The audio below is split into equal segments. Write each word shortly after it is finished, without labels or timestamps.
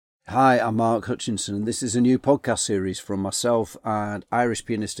Hi, I'm Mark Hutchinson, and this is a new podcast series from myself and Irish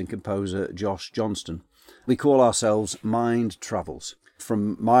pianist and composer Josh Johnston. We call ourselves Mind Travels.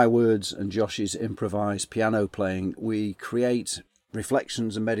 From my words and Josh's improvised piano playing, we create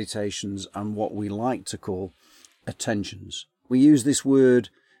reflections and meditations and what we like to call attentions. We use this word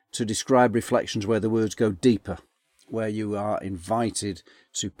to describe reflections where the words go deeper, where you are invited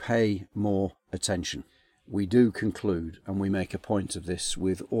to pay more attention. We do conclude, and we make a point of this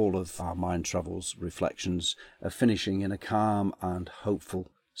with all of our Mind Travels reflections, of finishing in a calm and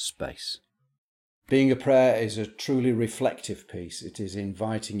hopeful space. Being a Prayer is a truly reflective piece. It is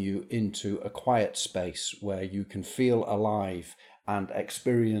inviting you into a quiet space where you can feel alive and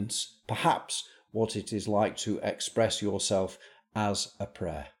experience perhaps what it is like to express yourself as a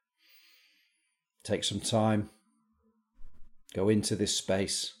prayer. Take some time, go into this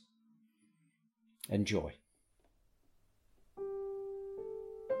space, enjoy.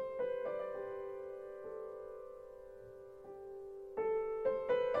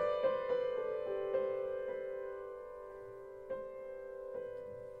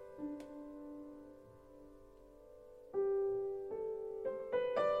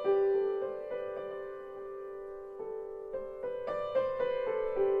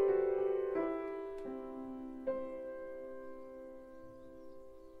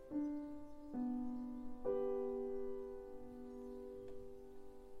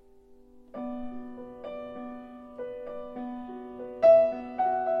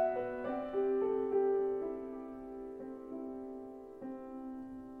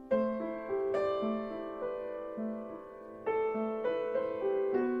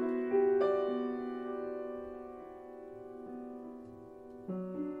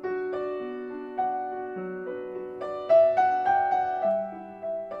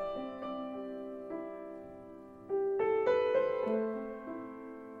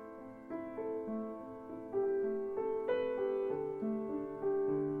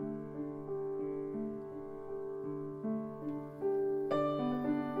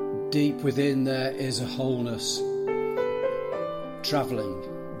 Deep within there is a wholeness, travelling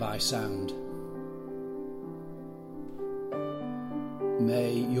by sound.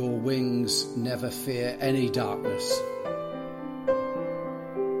 May your wings never fear any darkness.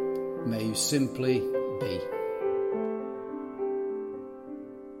 May you simply be.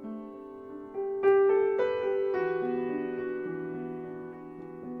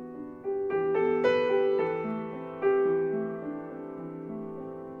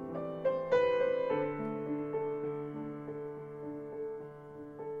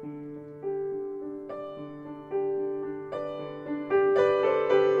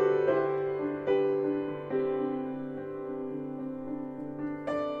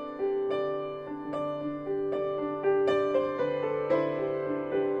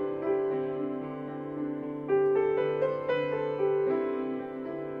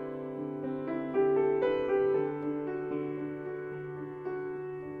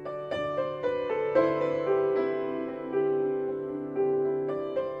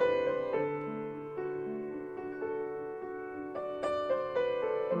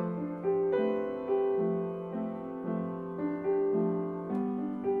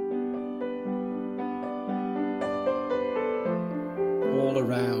 All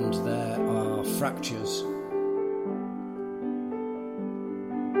around there are fractures,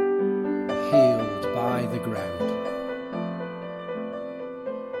 healed by the ground.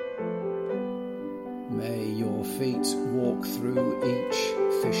 May your feet walk through each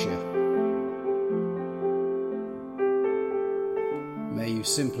fissure. May you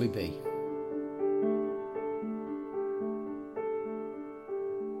simply be.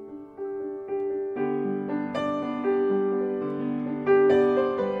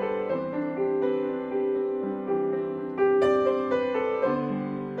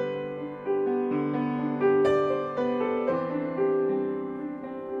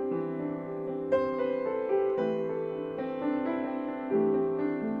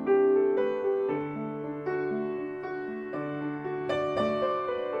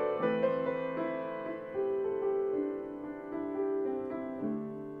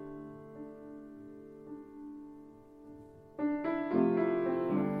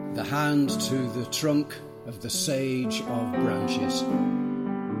 The hand to the trunk of the sage of branches,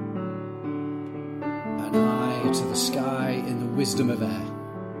 an eye to the sky in the wisdom of air,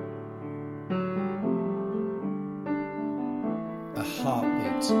 a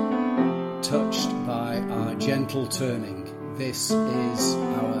heartbeat touched by our gentle turning. This is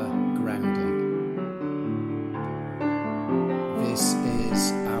our grounding. This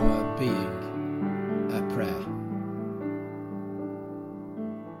is our being, a prayer.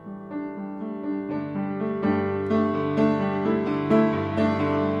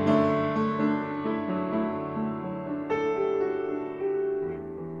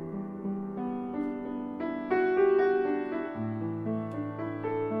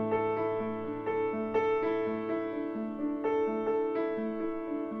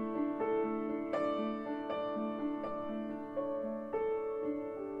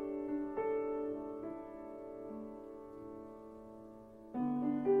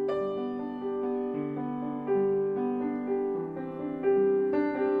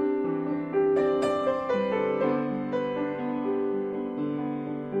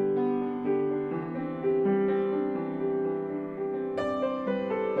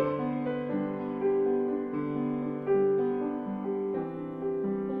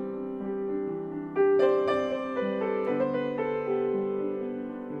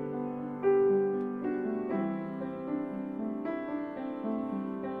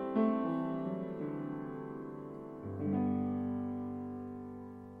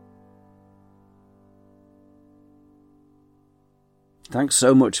 Thanks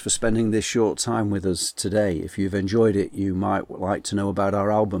so much for spending this short time with us today. If you've enjoyed it, you might like to know about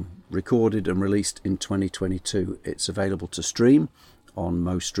our album, recorded and released in 2022. It's available to stream on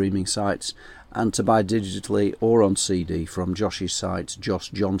most streaming sites and to buy digitally or on CD from Josh's site,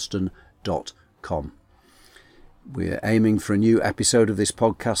 joshjohnston.com. We're aiming for a new episode of this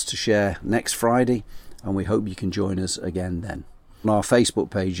podcast to share next Friday, and we hope you can join us again then. On our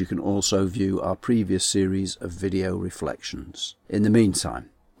Facebook page, you can also view our previous series of video reflections. In the meantime,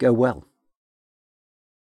 go well.